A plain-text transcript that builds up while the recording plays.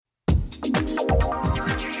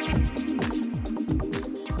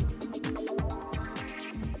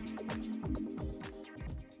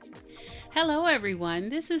Hello, everyone.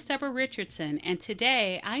 This is Deborah Richardson, and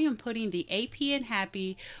today I am putting the AP in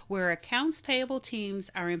Happy where accounts payable teams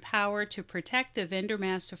are empowered to protect the vendor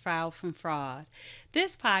master file from fraud.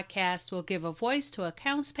 This podcast will give a voice to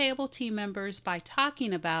accounts payable team members by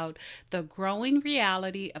talking about the growing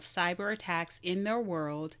reality of cyber attacks in their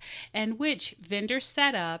world and which vendor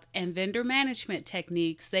setup and vendor management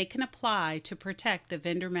techniques they can apply to protect the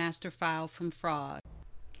vendor master file from fraud.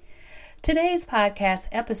 Today's podcast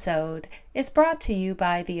episode is brought to you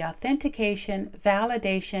by the Authentication,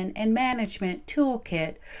 Validation, and Management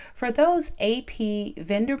Toolkit for those AP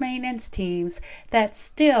vendor maintenance teams that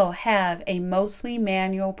still have a mostly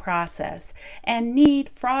manual process and need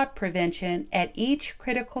fraud prevention at each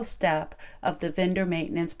critical step of the vendor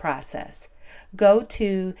maintenance process. Go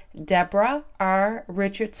to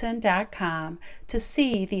deborahrrichardson.com to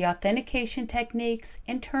see the authentication techniques,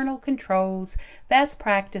 internal controls, best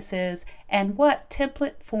practices, and what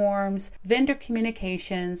template forms, vendor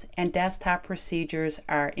communications, and desktop procedures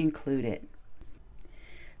are included.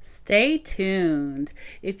 Stay tuned.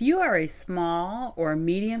 If you are a small or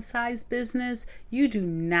medium-sized business, you do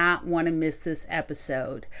not want to miss this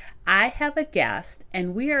episode. I have a guest,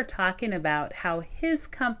 and we are talking about how his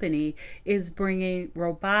company is bringing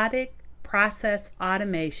robotic process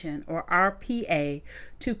automation, or RPA,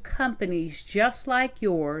 to companies just like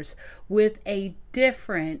yours with a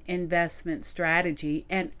different investment strategy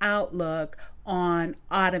and outlook on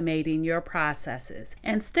automating your processes.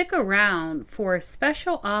 And stick around for a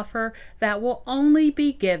special offer that will only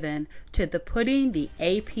be given to the Putting the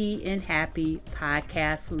AP in Happy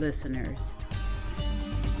podcast listeners.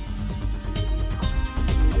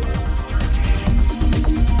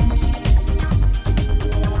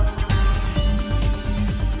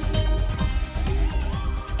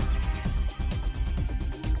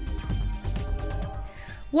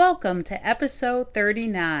 Welcome to episode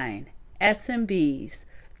 39. SMBs.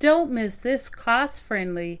 Don't miss this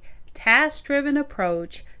cost-friendly, task-driven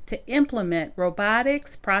approach to implement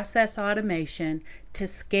robotics process automation to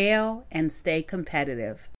scale and stay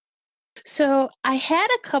competitive. So I had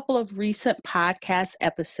a couple of recent podcast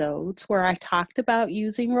episodes where I talked about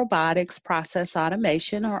using robotics process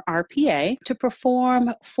automation, or RPA, to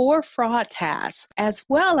perform for fraud tasks, as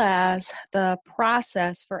well as the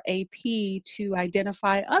process for AP to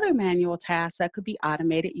identify other manual tasks that could be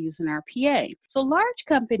automated using RPA. So large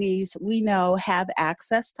companies, we know, have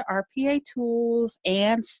access to RPA tools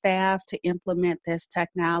and staff to implement this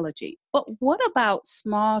technology. But what about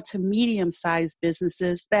small to medium-sized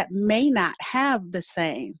businesses that may not have the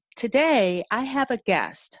same? Today, I have a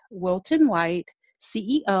guest, Wilton White,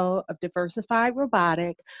 CEO of Diversified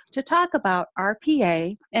Robotic, to talk about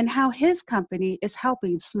RPA and how his company is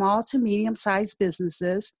helping small to medium-sized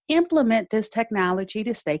businesses implement this technology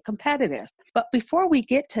to stay competitive. But before we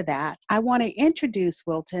get to that, I want to introduce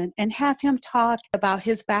Wilton and have him talk about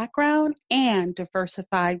his background and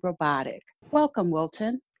Diversified Robotic. Welcome,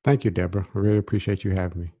 Wilton. Thank you, Deborah. I really appreciate you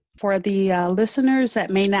having me. For the listeners that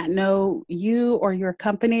may not know you or your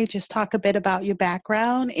company, just talk a bit about your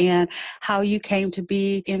background and how you came to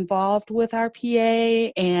be involved with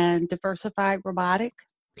RPA and Diversified Robotic.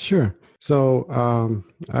 Sure. So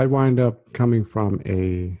I wind up coming from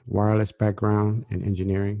a wireless background in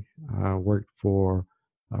engineering. I worked for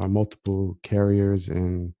multiple carriers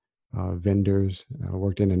and vendors. I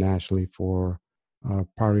worked internationally for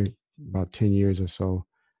probably about 10 years or so.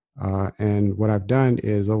 And what I've done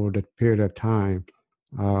is, over the period of time,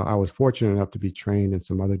 I was fortunate enough to be trained in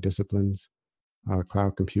some other disciplines,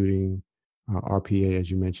 cloud computing, RPA,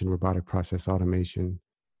 as you mentioned, robotic process automation.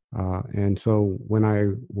 And so when I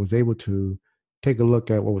was able to take a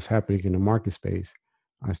look at what was happening in the market space,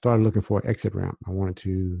 I started looking for an exit ramp. I wanted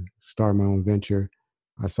to start my own venture.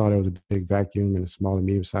 I saw there was a big vacuum in the small and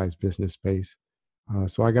medium-sized business space.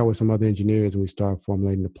 So I got with some other engineers and we started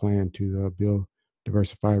formulating a plan to build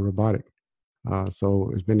Diversified Robotic.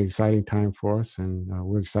 So it's been an exciting time for us, and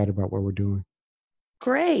we're excited about what we're doing.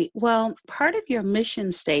 Great. Well, part of your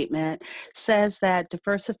mission statement says that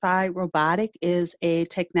Diversified Robotic is a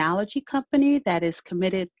technology company that is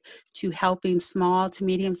committed to helping small to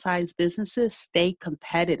medium-sized businesses stay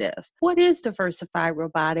competitive. What is Diversified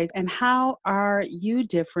Robotic, and how are you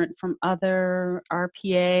different from other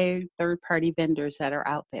RPA third-party vendors that are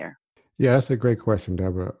out there? Yeah, that's a great question,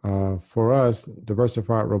 Deborah. For us,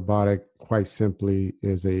 Diversified Robotic, quite simply,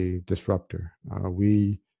 is a disruptor.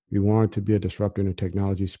 We wanted to be a disruptor in the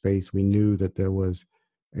technology space. We knew that there was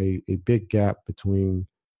a big gap between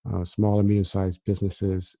small and medium-sized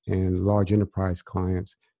businesses and large enterprise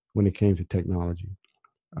clients when it came to technology.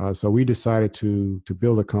 So we decided to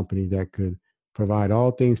build a company that could provide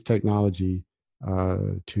all things technology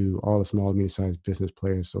to all the small and medium-sized business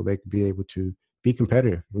players so they could be able to be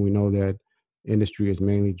competitive. And we know that industry is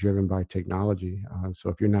mainly driven by technology. So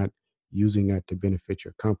if you're not using that to benefit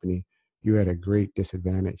your company, you're at a great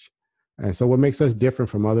disadvantage. And so what makes us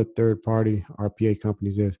different from other third-party RPA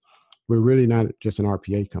companies is we're really not just an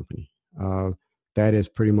RPA company. That is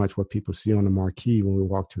pretty much what people see on the marquee when we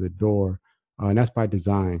walk to the door, and that's by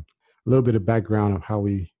design. A little bit of background of how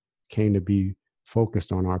we came to be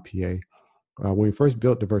focused on RPA. When we first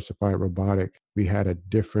built Diversified Robotic, we had a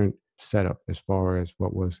different setup as far as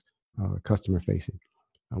what was customer facing.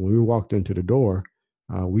 When we walked into the door,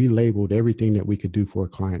 we labeled everything that we could do for a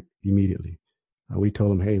client immediately. We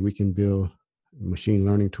told them, hey, we can build machine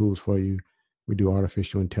learning tools for you. We do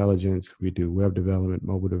artificial intelligence. We do web development,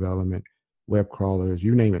 mobile development, web crawlers,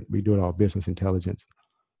 you name it. We do it all, business intelligence.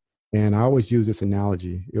 And I always use this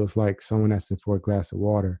analogy. It was like someone asking for a glass of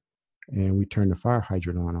water and we turned the fire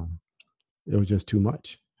hydrant on them. It was just too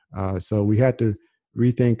much. So we had to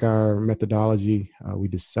rethink our methodology. We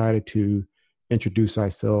decided to introduce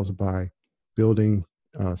ourselves by building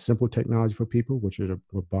simple technology for people, which are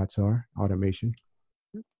what bots are, automation.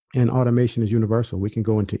 And automation is universal. We can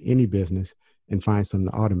go into any business and find something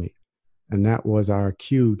to automate. And that was our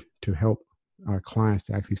cue to help our clients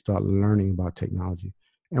to actually start learning about technology.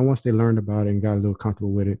 And once they learned about it and got a little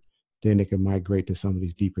comfortable with it, then they can migrate to some of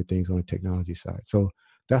these deeper things on the technology side. So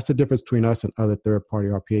that's the difference between us and other third-party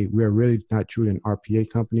RPA. We're really not truly an RPA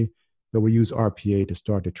company, but we use RPA to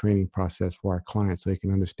start the training process for our clients so they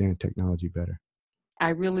can understand technology better. I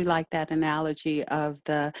really like that analogy of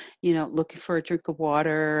the, looking for a drink of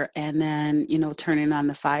water and then, turning on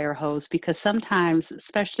the fire hose, because sometimes,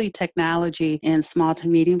 especially technology in small to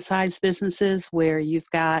medium-sized businesses where you've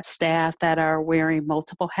got staff that are wearing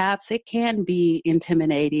multiple hats, it can be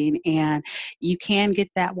intimidating and you can get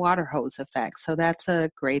that water hose effect. So that's a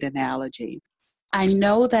great analogy. I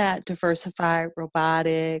know that Diversified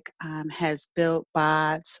Robotic has built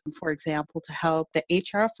bots, for example, to help the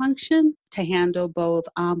HR function to handle both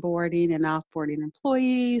onboarding and offboarding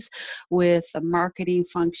employees, with the marketing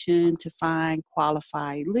function to find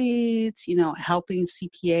qualified leads, helping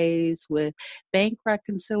CPAs with bank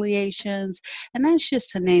reconciliations. And that's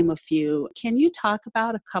just to name a few. Can you talk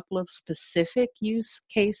about a couple of specific use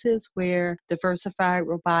cases where Diversified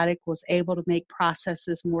Robotic was able to make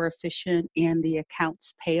processes more efficient in the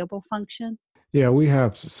accounts payable function? Yeah, we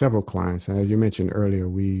have several clients. As you mentioned earlier,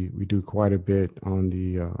 we do quite a bit on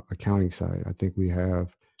the accounting side. I think we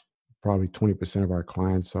have probably 20% of our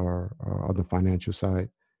clients are on the financial side.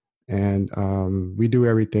 And we do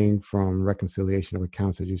everything from reconciliation of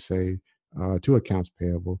accounts, as you say, to accounts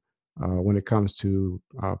payable. When it comes to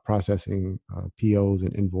processing POs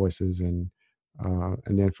and invoices, and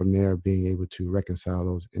then from there being able to reconcile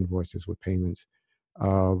those invoices with payments.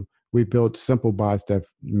 We built simple bots that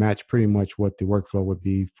match pretty much what the workflow would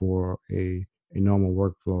be for a normal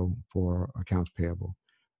workflow for accounts payable.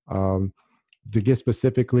 To get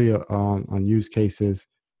specifically on use cases,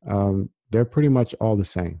 they're pretty much all the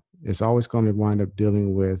same. It's always going to wind up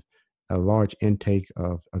dealing with a large intake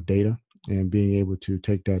of data and being able to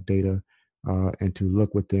take that data and to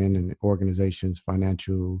look within an organization's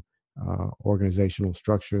financial organizational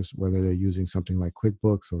structures, whether they're using something like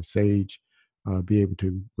QuickBooks or Sage, be able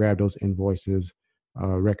to grab those invoices,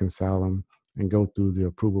 reconcile them, and go through the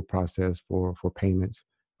approval process for payments.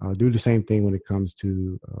 Do the same thing when it comes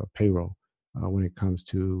to payroll, when it comes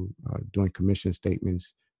to doing commission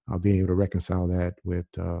statements, being able to reconcile that with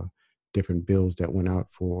different bills that went out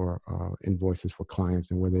for invoices for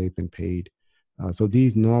clients and whether they've been paid. So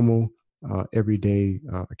these normal, everyday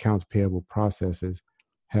accounts payable processes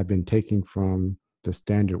have been taken from the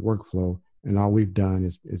standard workflow, and all we've done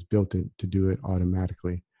is built it to do it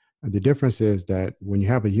automatically. And the difference is that when you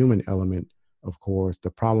have a human element, of course, the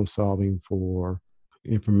problem solving for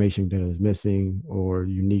information that is missing or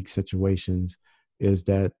unique situations is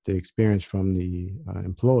that the experience from the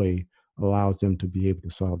employee allows them to be able to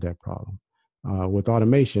solve that problem. With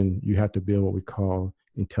automation, you have to build what we call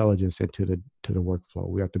intelligence into the workflow.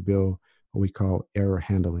 We have to build what we call error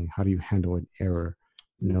handling. How do you handle an error?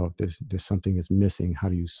 If there's something that's missing, how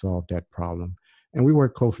do you solve that problem? And we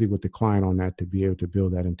work closely with the client on that to be able to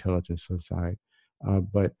build that intelligence inside.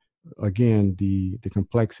 But again, the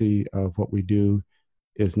complexity of what we do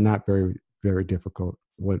is not very, very difficult.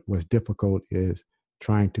 What's difficult is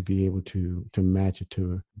trying to be able to match it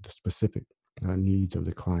to the specific needs of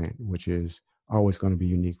the client, which is always going to be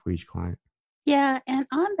unique for each client. Yeah, and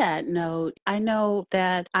on that note, I know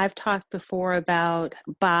that I've talked before about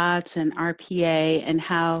bots and RPA and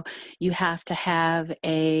how you have to have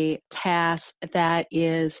a task that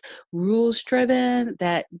is rules driven,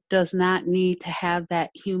 that does not need to have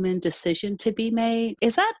that human decision to be made.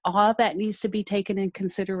 Is that all that needs to be taken in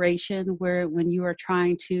consideration where when you are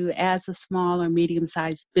trying to, as a small or medium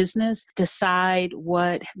sized business, decide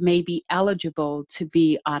what may be eligible to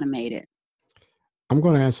be automated? I'm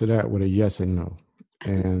going to answer that with a yes and no.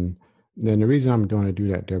 And then the reason I'm going to do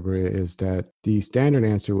that, Deborah, is that the standard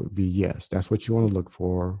answer would be yes. That's what you want to look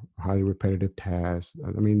for. Highly repetitive tasks.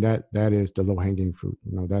 I mean, that is the low hanging fruit.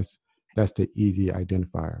 That's the easy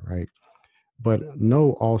identifier, right? But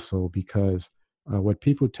no, also because what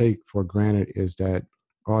people take for granted is that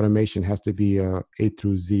automation has to be A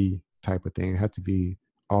through Z type of thing. It has to be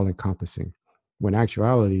all encompassing. When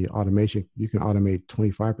actuality, automation, you can automate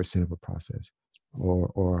 25% of a process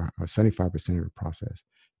or 75% of the process,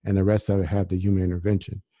 and the rest of it have the human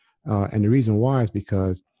intervention. And the reason why is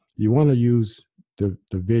because you want to use the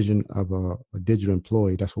vision of a digital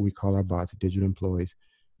employee. That's what we call our bots, digital employees.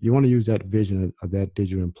 You want to use that vision of that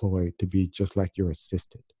digital employee to be just like your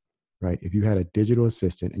assistant, right? If you had a digital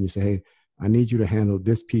assistant and you say, hey, I need you to handle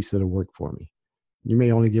this piece of the work for me, you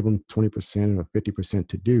may only give them 20% or 50%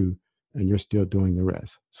 to do, and you're still doing the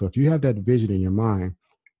rest. So if you have that vision in your mind,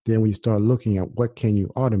 then when you start looking at what can you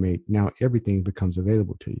automate, now everything becomes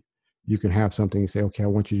available to you. You can have something and say, okay, I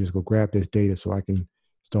want you to just go grab this data so I can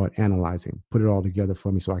start analyzing, put it all together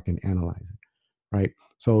for me so I can analyze it, right?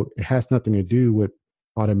 So it has nothing to do with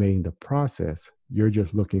automating the process. You're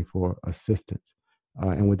just looking for assistance.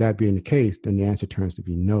 And with that being the case, then the answer turns to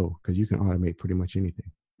be no, because you can automate pretty much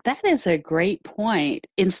anything. That is a great point.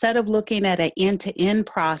 Instead of looking at an end-to-end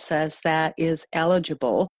process that is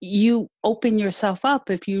eligible, you open yourself up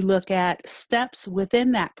if you look at steps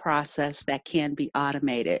within that process that can be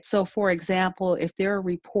automated. So, for example, if there are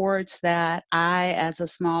reports that I, as a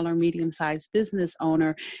small or medium-sized business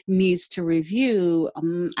owner, needs to review,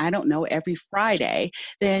 I don't know, every Friday,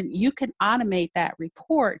 then you can automate that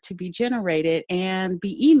report to be generated and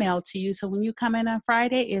be emailed to you. So when you come in on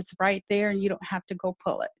Friday, it's right there and you don't have to go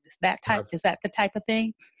pull it. Is that the type of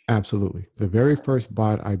thing? Absolutely. The very first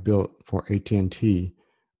bot I built for AT&T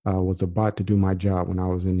was a bot to do my job when I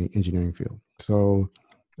was in the engineering field. So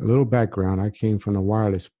a little background, I came from a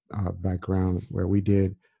wireless background where we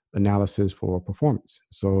did analysis for performance.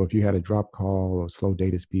 So if you had a drop call or slow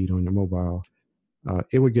data speed on your mobile,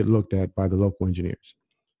 it would get looked at by the local engineers.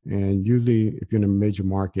 And usually if you're in a major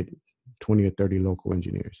market, 20 or 30 local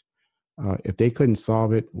engineers. If they couldn't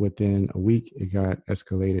solve it within a week, it got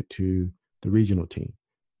escalated to the regional team.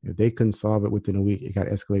 If they couldn't solve it within a week, it got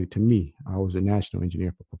escalated to me. I was a national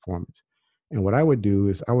engineer for performance. And what I would do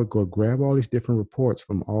is I would go grab all these different reports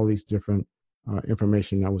from all these different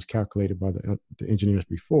information that was calculated by the engineers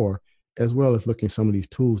before, as well as looking at some of these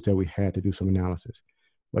tools that we had to do some analysis.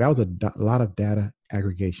 But that was a lot of data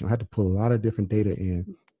aggregation. I had to pull a lot of different data in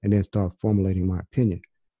and then start formulating my opinion.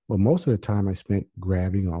 But most of the time I spent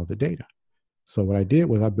grabbing all the data. So what I did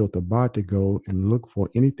was I built a bot to go and look for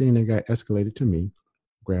anything that got escalated to me,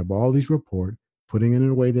 grab all these reports, putting it in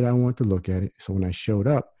a way that I want to look at it. So when I showed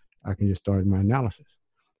up, I can just start my analysis.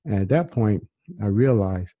 And at that point, I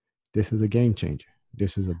realized this is a game changer.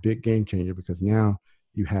 This is a big game changer because now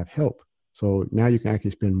you have help. So now you can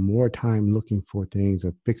actually spend more time looking for things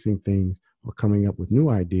or fixing things or coming up with new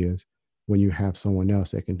ideas when you have someone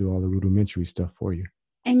else that can do all the rudimentary stuff for you.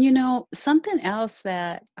 And you know, something else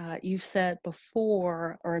that you've said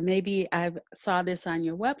before, or maybe I saw this on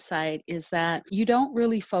your website, is that you don't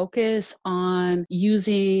really focus on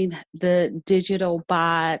using the digital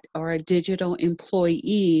bot or a digital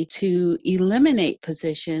employee to eliminate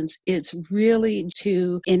positions. It's really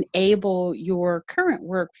to enable your current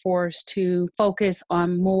workforce to focus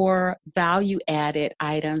on more value added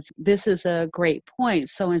items. This is a great point.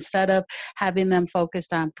 So instead of having them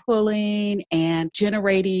focused on pulling and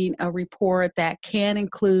generating a report that can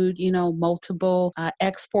include, you know, multiple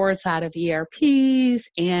exports out of ERPs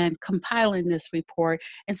and compiling this report.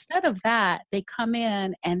 Instead of that, they come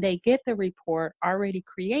in and they get the report already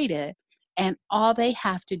created. And all they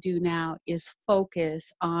have to do now is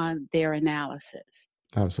focus on their analysis.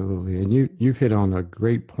 Absolutely. And you've hit on a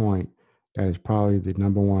great point that is probably the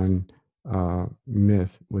number one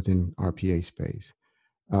myth within RPA space.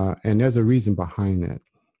 And there's a reason behind that.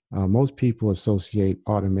 Most people associate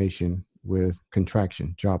automation with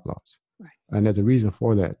contraction, job loss. Right. And there's a reason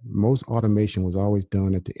for that. Most automation was always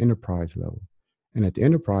done at the enterprise level. And at the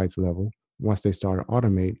enterprise level, once they start to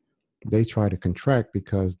automate, they try to contract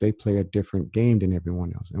because they play a different game than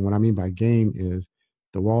everyone else. And what I mean by game is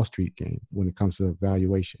the Wall Street game when it comes to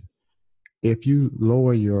valuation. If you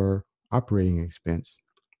lower your operating expense,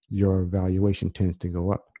 your valuation tends to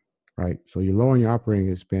go up, right? So you're lowering your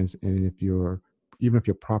operating expense, and even if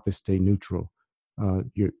your profits stay neutral,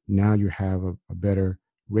 you have a better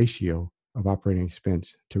ratio of operating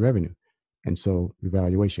expense to revenue, and so your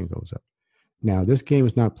valuation goes up. Now, this game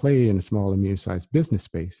is not played in the small and medium-sized business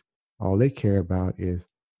space. All they care about is,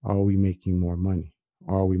 are we making more money?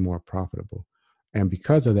 Are we more profitable? And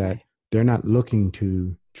because of that, they're not looking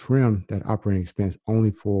to trim that operating expense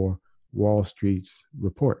only for Wall Street's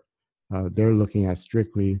report. They're looking at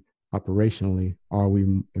strictly operationally, are we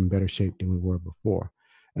in better shape than we were before?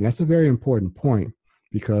 And that's a very important point,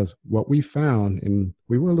 because what we found, and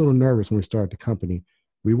we were a little nervous when we started the company,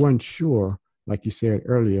 we weren't sure, like you said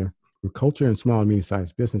earlier, with culture in small and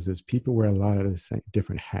medium-sized businesses, people wear a lot of the same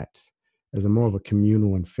different hats. There's a more of a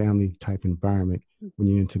communal and family type environment when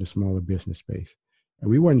you're into the smaller business space. And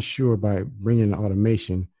we weren't sure by bringing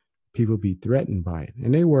automation, people be threatened by it.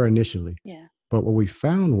 And they were initially. Yeah. But what we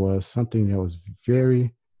found was something that was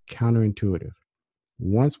very counterintuitive.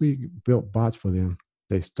 Once we built bots for them,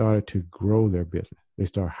 they started to grow their business. They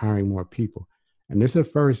started hiring more people. And this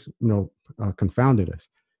at first, confounded us.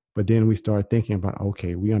 But then we started thinking about,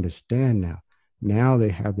 okay, we understand now. Now they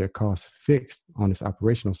have their costs fixed on this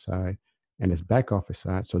operational side and this back office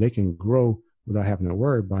side, so they can grow without having to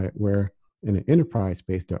worry about it. Where in the enterprise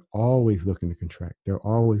space, they're always looking to contract. They're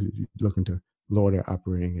always looking to lower their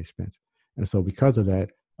operating expense. And so because of that,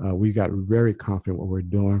 we got very confident what we're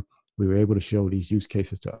doing. We were able to show these use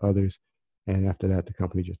cases to others. And after that, the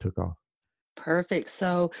company just took off. Perfect.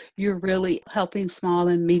 So you're really helping small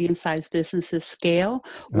and medium-sized businesses scale,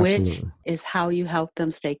 which Absolutely. is how you help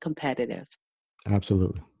them stay competitive.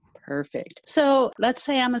 Absolutely. Perfect. So let's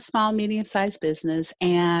say I'm a small, medium-sized business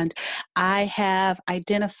and I have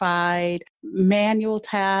identified manual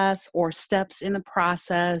tasks or steps in the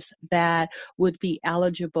process that would be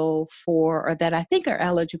eligible for, or that I think are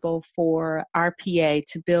eligible for RPA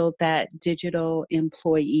to build that digital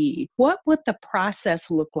employee. What would the process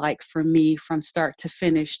look like for me from start to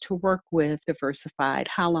finish to work with Diversified?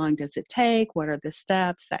 How long does it take? What are the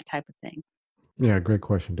steps? That type of thing. Yeah, great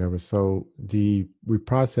question, Deborah. So we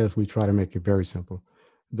try to make it very simple.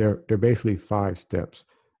 They're basically 5 steps,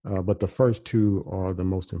 but the first 2 are the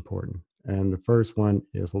most important. And the first one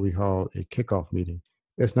is what we call a kickoff meeting.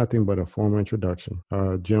 It's nothing but a formal introduction.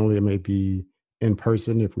 Generally, it may be in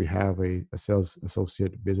person if we have a sales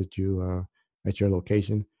associate visit you at your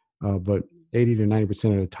location, but 80 to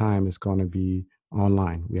 90% of the time it's going to be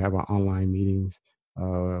online. We have our online meetings.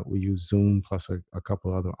 We use Zoom plus a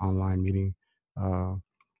couple other online meetings uh,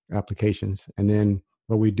 applications. And then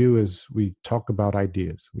what we do is we talk about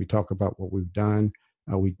ideas. We talk about what we've done.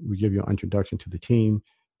 We give you an introduction to the team.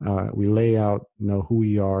 We lay out, who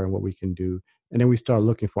we are and what we can do. And then we start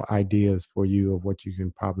looking for ideas for you of what you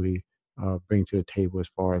can probably bring to the table as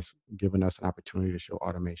far as giving us an opportunity to show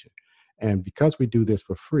automation. And because we do this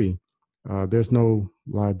for free, there's no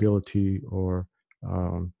liability or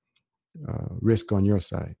risk on your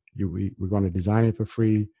side. We're going to design it for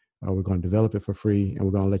free. We're going to develop it for free, and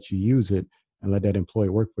we're going to let you use it and let that employee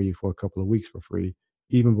work for you for a couple of weeks for free,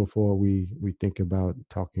 even before we think about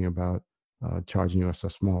talking about charging us a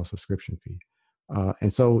small subscription fee.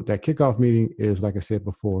 And so that kickoff meeting is, like I said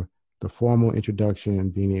before, the formal introduction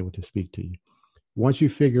and being able to speak to you. Once you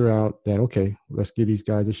figure out that, okay, let's give these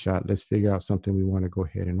guys a shot, let's figure out something we want to go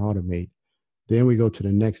ahead and automate, then we go to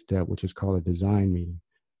the next step, which is called a design meeting.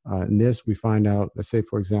 In this, we find out, let's say,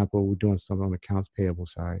 for example, we're doing something on the accounts payable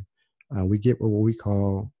side. We get what we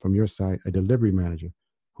call, from your side, a delivery manager.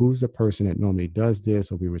 Who's the person that normally does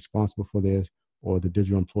this or be responsible for this, or the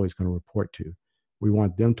digital employee is going to report to? We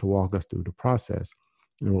want them to walk us through the process.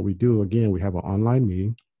 And what we do, again, we have an online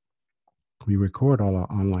meeting. We record all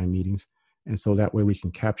our online meetings. And so that way we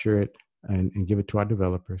can capture it and give it to our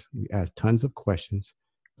developers. We ask tons of questions.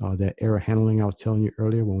 That error handling I was telling you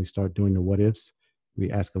earlier, when we start doing the what ifs,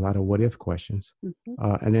 we ask a lot of what if questions.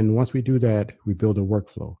 Mm-hmm. And then once we do that, we build a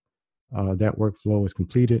workflow. That workflow is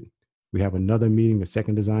completed. We have another meeting, the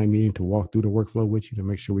second design meeting, to walk through the workflow with you to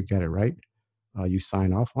make sure we got it right. You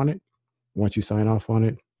sign off on it. Once you sign off on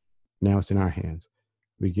it, now it's in our hands.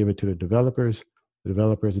 We give it to the developers. The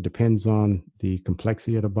developers, it depends on the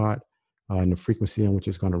complexity of the bot and the frequency in which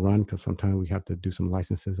it's going to run, because sometimes we have to do some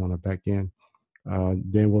licenses on the back end.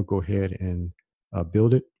 Then we'll go ahead and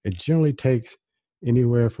build it. It generally takes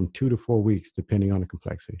anywhere from 2 to 4 weeks, depending on the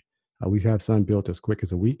complexity. We have some built as quick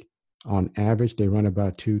as a week. On average, they run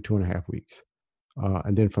about 2.5 weeks.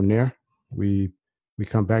 And then from there, we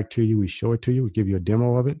come back to you, we show it to you, we give you a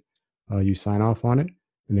demo of it, you sign off on it,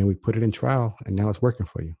 and then we put it in trial, and now it's working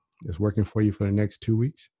for you. It's working for you for the next 2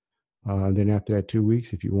 weeks. Then after that 2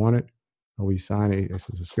 weeks, if you want it, we sign a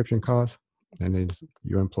subscription cost, and then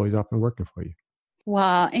your employee's up and working for you.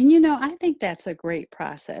 Wow. And I think that's a great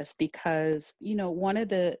process because, one of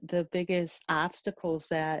the biggest obstacles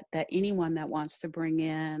that anyone that wants to bring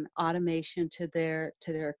in automation to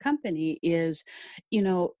their company is,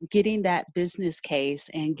 getting that business case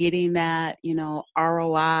and getting that,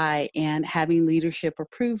 ROI and having leadership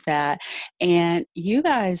approve that. And you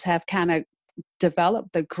guys have kind of develop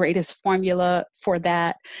the greatest formula for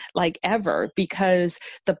that like ever, because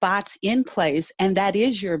the bot's in place and that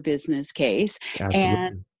is your business case, and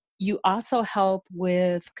Absolutely. you also help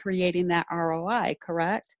with creating that ROI,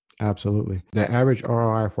 correct? Absolutely. The average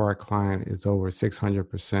ROI for our client is over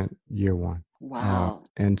 600% year one. Wow.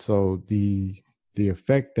 And so the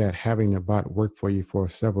effect that having the bot work for you for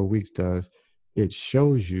several weeks does, it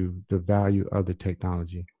shows you the value of the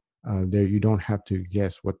technology. There, you don't have to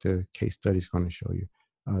guess what the case study is going to show you.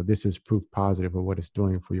 This is proof positive of what it's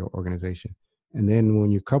doing for your organization. And then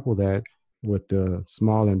when you couple that with the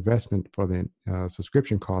small investment for the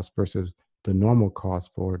subscription cost versus the normal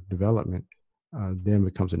cost for development, then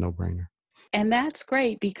it becomes a no-brainer. And that's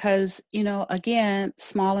great because, again,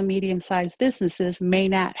 small and medium sized businesses may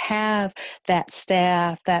not have that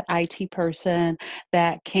staff, that IT person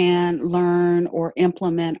that can learn or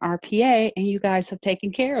implement RPA, and you guys have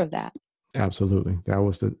taken care of that. Absolutely. That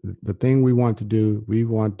was the thing we want to do. We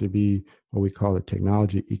want to be what we call the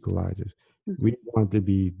technology equalizers. Mhm. We want to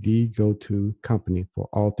be the go-to company for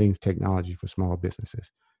all things technology for small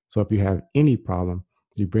businesses. So if you have any problem,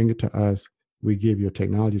 you bring it to us. We give you a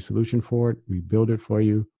technology solution for it. We build it for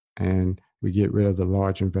you, and we get rid of the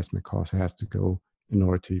large investment cost it has to go in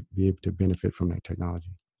order to be able to benefit from that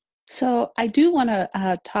technology. So I do want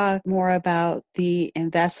to talk more about the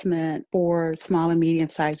investment for small and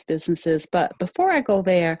medium-sized businesses. But before I go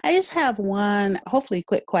there, I just have one hopefully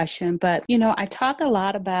quick question. But, I talk a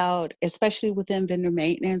lot about, especially within vendor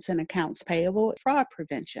maintenance and accounts payable, fraud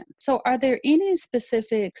prevention. So are there any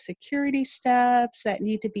specific security steps that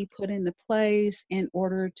need to be put into place in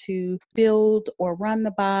order to build or run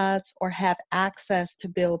the bots or have access to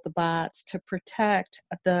build the bots to protect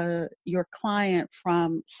your client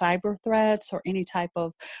from cyber threats or any type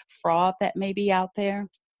of fraud that may be out there?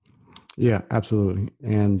 Yeah, absolutely.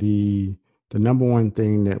 And the number one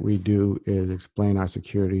thing that we do is explain our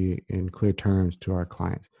security in clear terms to our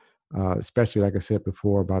clients. Especially, like I said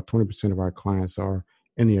before, about 20% of our clients are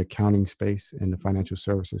in the accounting space and the financial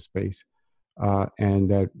services space,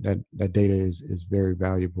 and that data is very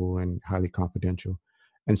valuable and highly confidential.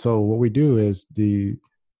 And so, what we do is the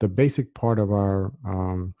basic part of our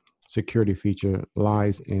security feature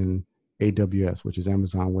lies in AWS, which is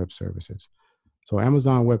Amazon Web Services. So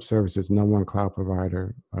Amazon Web Services is number one cloud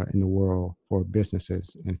provider in the world for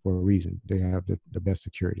businesses, and for a reason. They have the best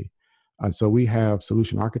security. So we have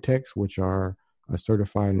solution architects, which are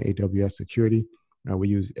certified in AWS security. We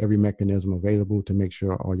use every mechanism available to make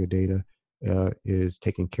sure all your data is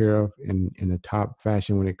taken care of in the top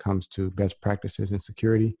fashion when it comes to best practices in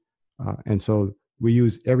security. And so we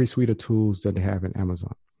use every suite of tools that they have in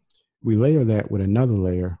Amazon. We layer that with another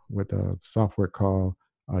layer with a software called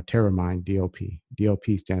Terramine DLP.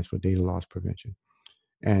 DLP stands for Data Loss Prevention.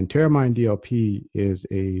 And Terramine DLP is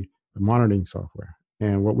a monitoring software.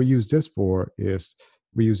 And what we use this for is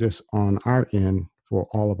we use this on our end for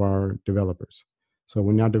all of our developers. So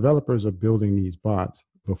when our developers are building these bots,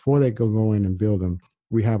 before they go in and build them,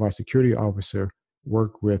 we have our security officer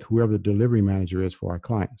work with whoever the delivery manager is for our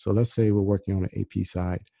client. So let's say we're working on the AP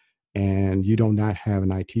side and you do not have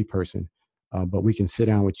an IT person, but we can sit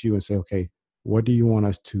down with you and say, okay, what do you want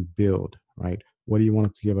us to build, right? What do you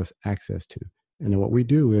want to give us access to? And then what we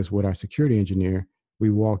do is with our security engineer, we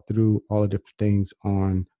walk through all the different things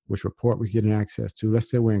on which report we're getting access to. Let's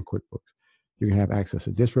say we're in QuickBooks. You can have access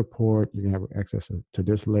to this report, you can have access to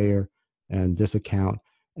this layer and this account.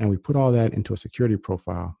 And we put all that into a security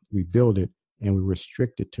profile. We build it and we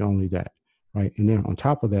restrict it to only that, right? And then on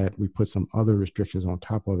top of that, we put some other restrictions on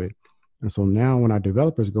top of it. And so now when our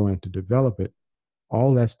developers go in to develop it,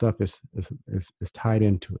 all that stuff is tied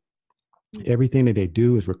into it. Everything that they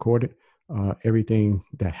do is recorded. Everything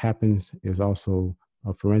that happens is also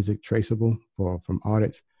forensic traceable from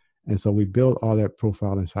audits. And so we build all that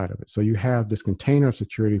profile inside of it. So you have this container of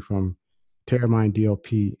security from Terramine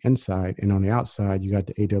DLP inside, and on the outside, you got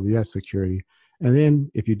the AWS security. And then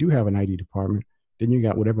if you do have an ID department, then you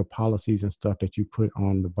got whatever policies and stuff that you put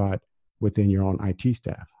on the bot within your own IT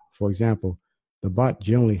staff. For example, the bot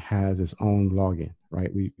generally has its own login,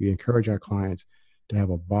 right? We encourage our clients to have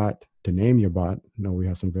a bot to name your bot. We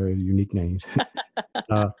have some very unique names.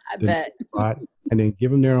 I The bet. bot, and then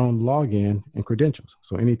give them their own login and credentials.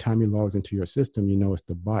 So anytime he logs into your system, it's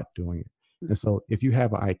the bot doing it. And so if you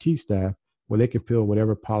have an IT staff, well, they can fill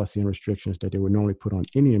whatever policy and restrictions that they would normally put on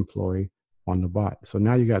any employee on the bot. So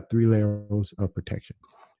now you got 3 layers of protection.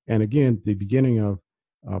 And again, the beginning of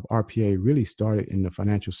RPA really started in the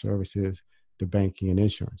financial services, the banking and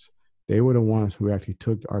insurance. They were the ones who actually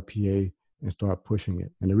took the RPA and started pushing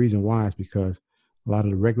it. And the reason why is because a lot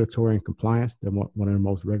of the regulatory and compliance, they're one of the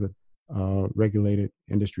most regulated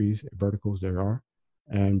industries, verticals there are.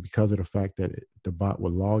 And because of the fact that the bot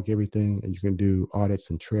will log everything and you can do audits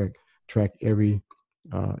and track every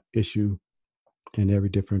issue and every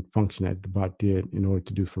different function that the bot did in order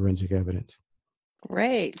to do forensic evidence.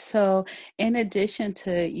 Great. So, in addition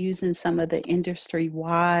to using some of the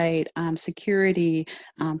industry-wide security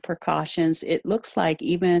precautions, it looks like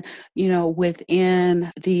even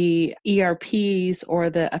within the ERPs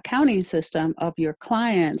or the accounting system of your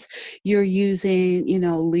clients, you're using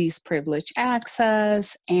least privilege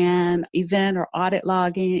access and event or audit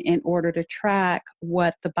logging in order to track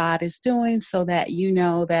what the bot is doing, so that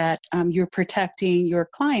that you're protecting your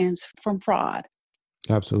clients from fraud.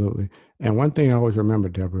 Absolutely. And one thing I always remember,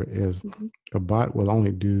 Deborah, is Mhm, a bot will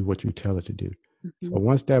only do what you tell it to do. So mhm.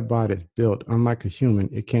 once that bot is built, unlike a human,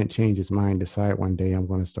 it can't change its mind, decide one day I'm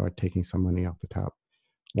going to start taking some money off the top.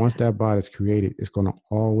 Once that bot is created, it's going to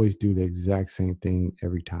always do the exact same thing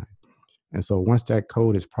every time. And so once that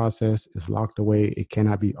code is processed, it's locked away, it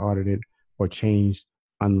cannot be audited or changed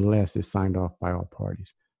unless it's signed off by all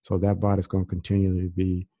parties. So that bot is going to continually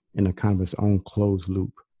be in a kind of its own closed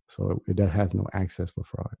loop. So it has no access for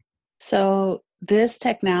fraud. So, this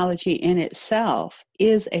technology in itself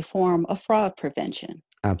is a form of fraud prevention.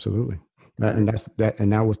 Absolutely. Sure. And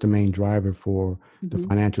that was the main driver for the Mhm.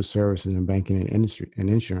 financial services and banking and industry and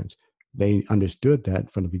insurance. They understood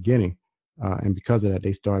that from the beginning. And because of that,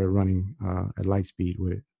 they started running at light speed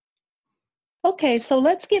with it. Okay, so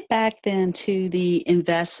let's get back then to the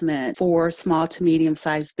investment for small to medium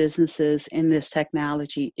sized businesses in this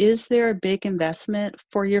technology. Is there a big investment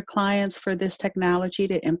for your clients for this technology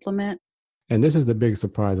to implement? And this is the biggest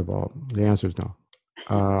surprise of all. The answer is no.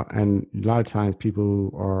 And a lot of times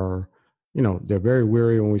people are, they're very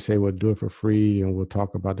weary when we say we'll do it for free and we'll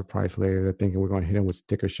talk about the price later. They're thinking we're going to hit them with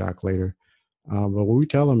sticker shock later. But what we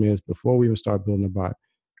tell them is before we even start building a bot,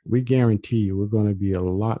 we guarantee you we're going to be a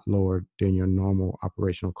lot lower than your normal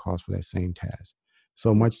operational cost for that same task.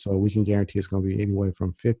 So much so we can guarantee it's going to be anywhere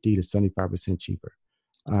from 50 to 75% cheaper.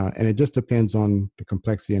 And it just depends on the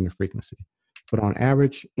complexity and the frequency. But on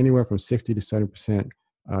average, anywhere from 60 to 70%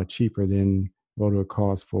 cheaper than what it would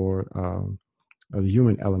cost for the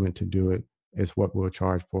human element to do it is what we'll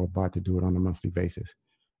charge for a bot to do it on a monthly basis.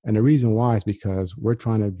 And the reason why is because we're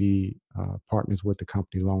trying to be partners with the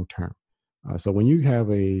company long term. So when you have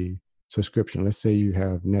a subscription, let's say you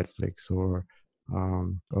have Netflix or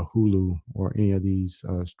a Hulu or any of these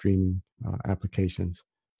streaming applications,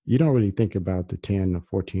 you don't really think about the 10 or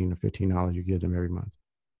 14 or $15 you give them every month.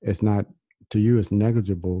 It's not, to you, it's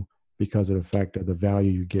negligible because of the fact of the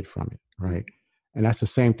value you get from it, right? And that's the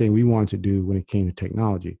same thing we wanted to do when it came to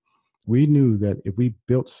technology. We knew that if we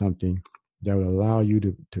built something that would allow you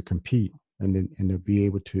to compete and to be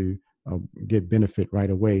able to get benefit right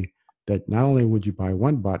away, that not only would you buy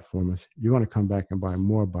one bot from us, you're going to come back and buy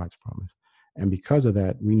more bots from us. And because of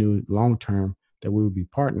that, we knew long term that we would be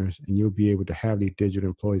partners and you'll be able to have these digital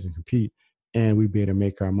employees and compete, and we'd be able to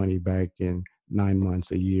make our money back in 9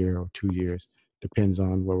 months, a year, or 2 years, depends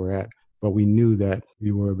on where we're at. But we knew that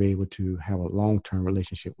we were able to have a long-term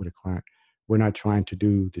relationship with a client. We're not trying to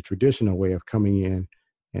do the traditional way of coming in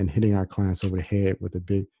and hitting our clients over the head with a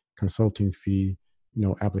big consulting fee,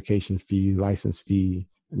 application fee, license fee,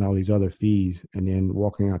 and all these other fees, and then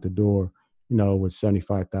walking out the door, with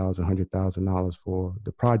 $75,000, $100,000 for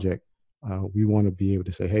the project. We want to be able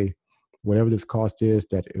to say, hey, whatever this cost is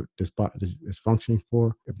that this bot is functioning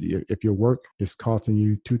for, if your work is costing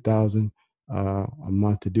you $2,000 a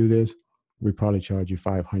month to do this, we probably charge you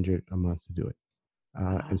 $500 a month to do it.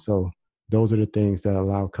 And Wow. so those are the things that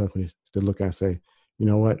allow companies to look at and say, you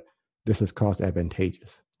know what, this is cost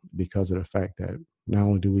advantageous because of the fact that not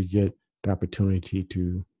only do we get the opportunity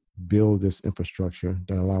to build this infrastructure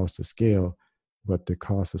that allows us to scale, but the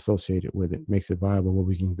cost associated with it makes it viable where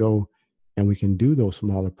we can go and we can do those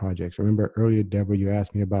smaller projects. Remember earlier, Deborah, you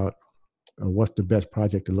asked me about what's the best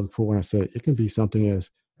project to look for? And I said, it can be something as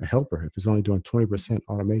a helper if it's only doing 20%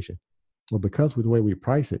 automation. Well, because with the way we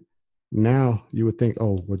price it, now you would think,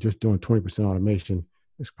 oh, we're just doing 20% automation.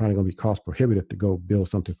 It's probably going to be cost prohibitive to go build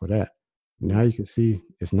something for that. Now you can see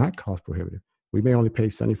it's not cost prohibitive. we may only pay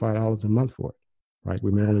 $75 a month for it, right?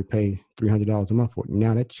 We may only pay $300 a month for it.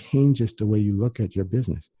 Now that changes the way you look at your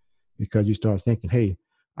business, because you start thinking, hey,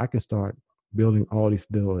 I can start building all these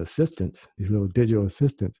little assistants, these little digital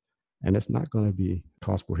assistants, and it's not going to be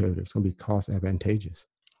cost prohibitive. It's going to be cost advantageous.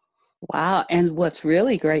 Wow. And what's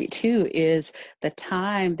really great too is the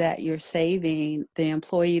time that you're saving the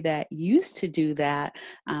employee that used to do that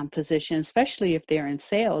position, especially if they're in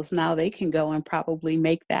sales. Now they can go and probably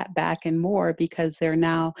make that back and more because they're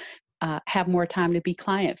now have more time to be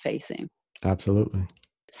client facing. Absolutely.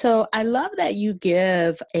 So I love that you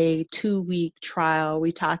give a 2-week trial.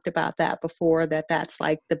 We talked about that before, that's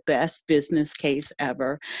like the best business case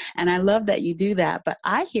ever. And I love that you do that. But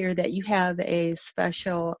I hear that you have a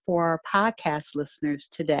special for our podcast listeners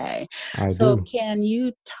today. I So do. can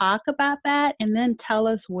you talk about that and then tell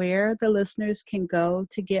us where the listeners can go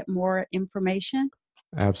to get more information?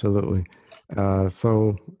 Absolutely. As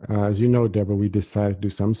you know, Deborah, we decided to do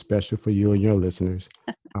something special for you and your listeners.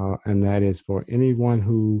 And that is for anyone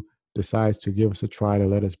who decides to give us a try to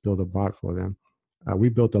let us build a bot for them. We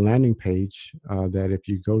built a landing page that if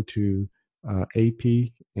you go to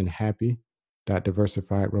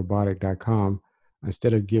apandhappy.diversifiedrobotic.com,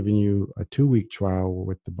 instead of giving you a 2-week trial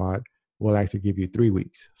with the bot, we'll actually give you 3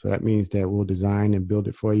 weeks. So that means that we'll design and build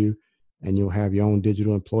it for you, and you'll have your own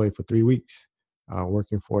digital employee for 3 weeks.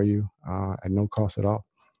 Working for you at no cost at all.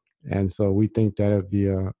 And so we think that would be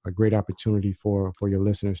a great opportunity for your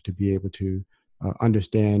listeners to be able to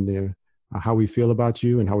understand how we feel about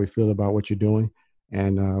you and how we feel about what you're doing.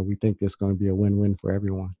 And we think it's going to be a win-win for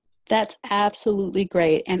everyone. That's absolutely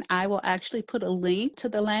great. And I will actually put a link to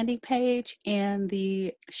the landing page in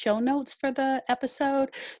the show notes for the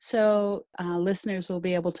episode. So listeners will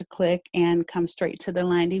be able to click and come straight to the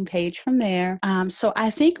landing page from there. So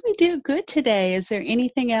I think we did good today. Is there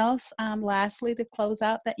anything else, lastly, to close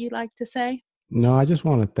out that you'd like to say? No, I just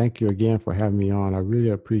want to thank you again for having me on. I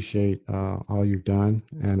really appreciate all you've done,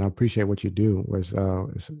 and I appreciate what you do.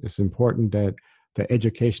 It's important that the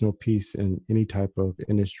educational piece in any type of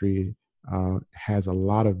industry has a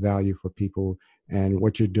lot of value for people, and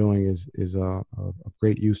what you're doing is of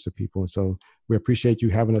great use to people. And so we appreciate you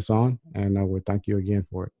having us on, and we thank you again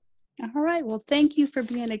for it. All right. Well, thank you for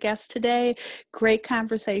being a guest today. Great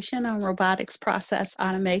conversation on robotics process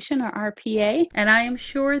automation, or RPA. And I am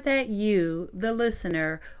sure that you, the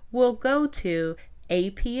listener, will go to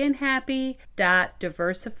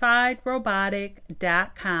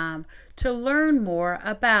apandhappy.diversifiedrobotic.com to learn more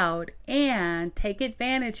about and take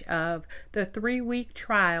advantage of the 3-week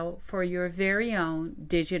trial for your very own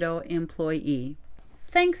digital employee.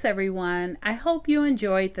 Thanks, everyone. I hope you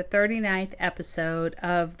enjoyed the 39th episode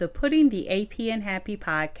of the Putting the AP in Happy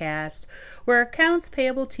podcast, where accounts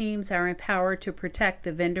payable teams are empowered to protect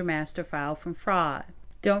the vendor master file from fraud.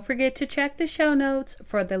 Don't forget to check the show notes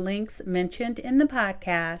for the links mentioned in the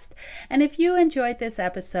podcast. And if you enjoyed this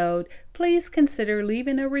episode, please consider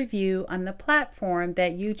leaving a review on the platform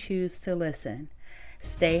that you choose to listen.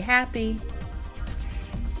 Stay happy.